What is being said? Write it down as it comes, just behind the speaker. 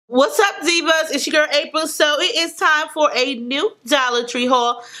What's up, divas? It's your girl April. So it is time for a new Dollar Tree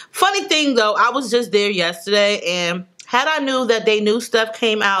haul. Funny thing though, I was just there yesterday, and had I knew that they new stuff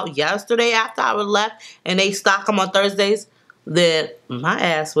came out yesterday after I was left and they stock them on Thursdays, then my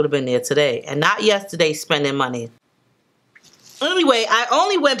ass would have been there today and not yesterday spending money. Anyway, I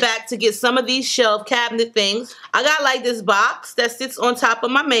only went back to get some of these shelf cabinet things. I got like this box that sits on top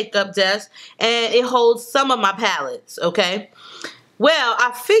of my makeup desk, and it holds some of my palettes, okay? Well,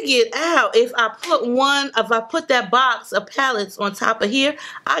 I figured out if I put that box of palettes on top of here,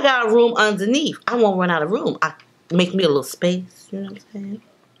 I got a room underneath. I won't run out of room. I make me a little space, you know what I'm saying?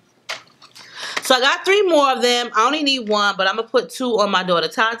 So I got 3 more of them. I only need 1, but I'm going to put 2 on my daughter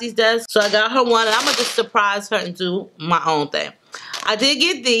Tazi's desk. So I got her 1, and I'm going to just surprise her and do my own thing. I did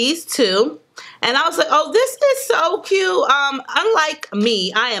get these 2. And I was like, oh, this is so cute. Unlike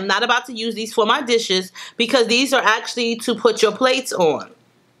me, I am not about to use these for my dishes because these are actually to put your plates on.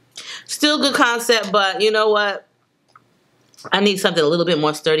 Still good concept, but you know what? I need something a little bit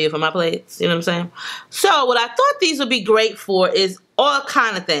more sturdier for my plates. You know what I'm saying? So what I thought these would be great for is all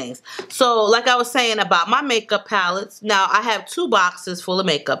kind of things. So like I was saying about my makeup palettes, now I have 2 boxes full of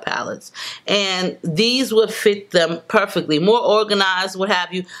makeup palettes. And these would fit them perfectly. More organized, what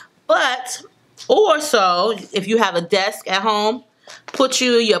have you. But also, if you have a desk at home, put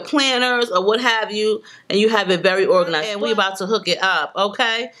your planners or what have you, and you have it very organized. And we about to hook it up,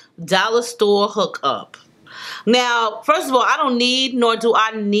 okay? Dollar store hook up. Now, first of all, I don't need, nor do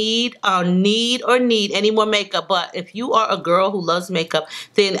I need any more makeup. But if you are a girl who loves makeup,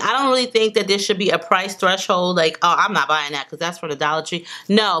 then I don't really think that there should be a price threshold. Like, oh, I'm not buying that because that's from the Dollar Tree.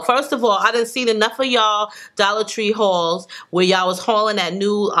 No, first of all, I done seen enough of y'all Dollar Tree hauls where y'all was hauling that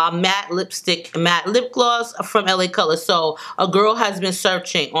new matte lipstick, matte lip gloss from LA Colors. So a girl has been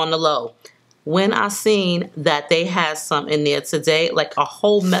searching on the low. When I seen that they had some in there today, like a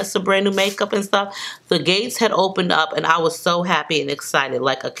whole mess of brand new makeup and stuff, the gates had opened up and I was so happy and excited,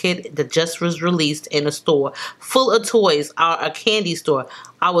 like a kid that just was released in a store full of toys, or a candy store.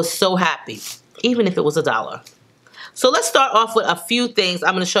 I was so happy, even if it was $1. So let's start off with a few things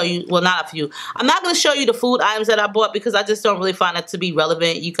I'm going to show you. Well, not a few. I'm not going to show you the food items that I bought because I just don't really find it to be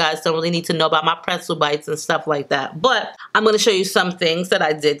relevant. You guys don't really need to know about my pretzel bites and stuff like that. But I'm going to show you some things that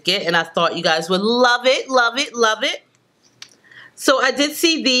I did get, and I thought you guys would love it, love it, love it. So I did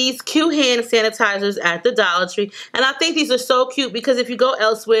see these cute hand sanitizers at the Dollar Tree, and I think these are so cute because if you go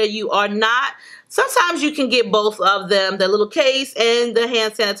elsewhere, you are not... Sometimes you can get both of them, the little case and the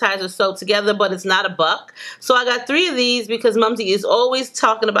hand sanitizer sold together, but it's not $1. So I got 3 of these because Mumsy is always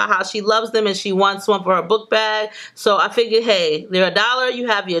talking about how she loves them and she wants one for her book bag. So I figured, hey, they're $1. You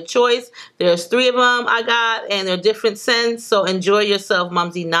have your choice. There's 3 of them I got, and they're different scents. So enjoy yourself,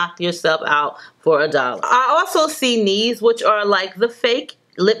 Mumsy. Knock yourself out for $1. I also see these, which are like the fake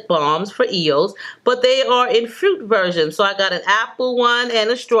lip balms for EOS, but they are in fruit version. So I got an apple one and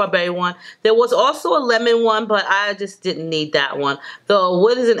a strawberry one. There was also a lemon one, but I just didn't need that one. Though,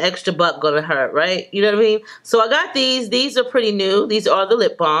 what is an extra $1 gonna hurt, right? You know what I mean? So I got these. These are pretty new. These are the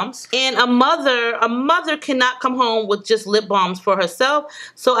lip balms. And a mother cannot come home with just lip balms for herself.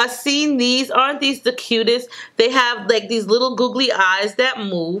 So I seen these. Aren't these the cutest? They have like these little googly eyes that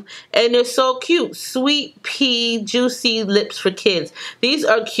move, and they're so cute. Sweet pea, juicy lips for kids. These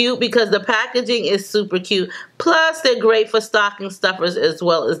are cute because the packaging is super cute. Plus, they're great for stocking stuffers as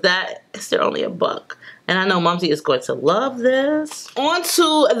well as that. They're only $1. And I know Mumsy is going to love this. On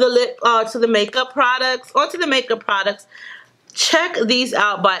to the makeup products. Check these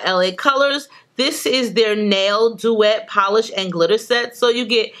out by LA Colors. This is their nail duet polish and glitter set. So you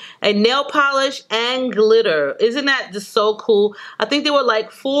get a nail polish and glitter. Isn't that just so cool? I think there were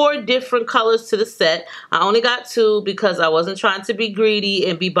like 4 different colors to the set. I only got 2 because I wasn't trying to be greedy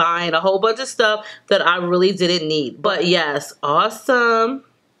and be buying a whole bunch of stuff that I really didn't need. But yes, awesome.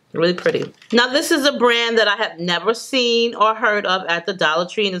 Really pretty. Now this is a brand that I have never seen or heard of at the Dollar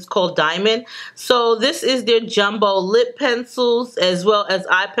Tree, and it's called Diamond. So this is their jumbo lip pencils as well as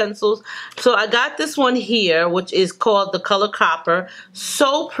eye pencils. So I got this one here, which is called the color Copper.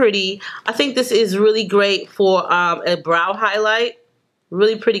 So pretty. I think this is really great for a brow highlight.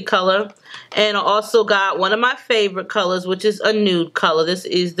 Really pretty color. And I also got one of my favorite colors, which is a nude color. This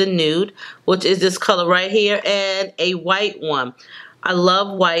is the nude, which is this color right here, and a white one. I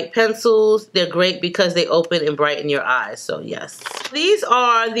love white pencils. They're great because they open and brighten your eyes. So yes. These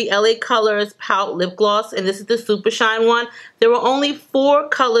are the LA Colors Pout Lip Gloss, and this is the Super Shine one. There were only 4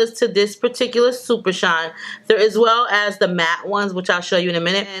 colors to this particular Super Shine. There as well as the matte ones, which I'll show you in a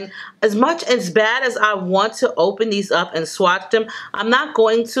minute. And as much as bad as I want to open these up and swatch them, I'm not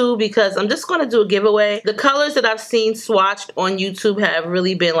going to because I'm just going to do a giveaway. The colors that I've seen swatched on YouTube have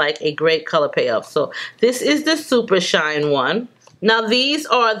really been like a great color payoff. So this is the Super Shine one. Now these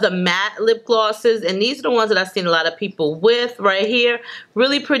are the matte lip glosses, and these are the ones that I've seen a lot of people with right here.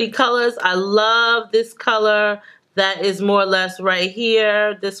 Really pretty colors. I love this color that is more or less right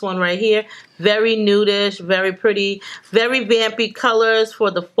here. This one right here. Very nudish, very pretty, very vampy colors for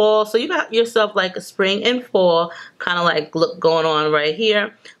the fall. So you got yourself like a spring and fall kind of like look going on right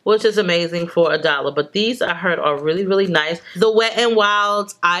here, which is amazing for $1. But these I heard are really, really nice. The Wet n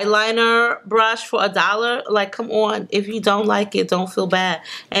Wild eyeliner brush for $1. Like, come on. If you don't like it, don't feel bad.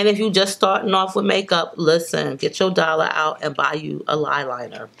 And if you just starting off with makeup, listen, get your dollar out and buy you a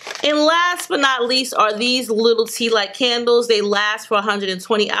eyeliner. And last but not least are these little tea light candles. They last for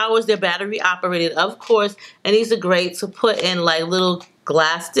 120 hours. They're battery operated, of course, and these are great to put in like little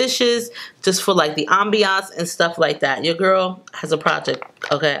glass dishes just for like the ambiance and stuff like that. Your girl has a project,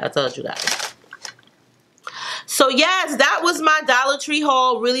 okay? I told you guys. So yes, that was my Dollar Tree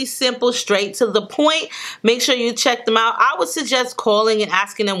haul. Really simple, straight to the point. Make sure you check them out. I would suggest calling and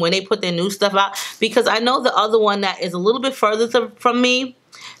asking them when they put their new stuff out, because I know the other one that is a little bit further from me,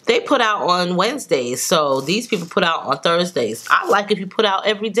 they put out on Wednesdays, so these people put out on Thursdays. I like if you put out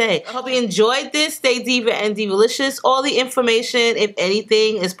every day. I hope you enjoyed this. Stay diva and divalicious. All the information, if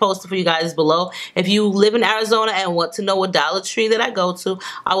anything, is posted for you guys below. If you live in Arizona and want to know what Dollar Tree that I go to,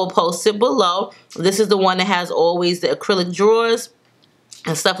 I will post it below. This is the one that has always the acrylic drawers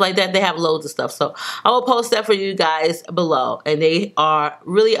and stuff like that. They have loads of stuff, so I will post that for you guys below, and they are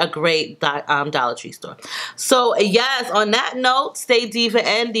really a great Dollar Tree store. So yes, on that note, stay diva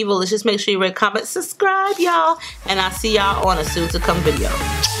and divalicious. Make sure you rate, comment, subscribe, y'all, and I'll see y'all on a soon to come video.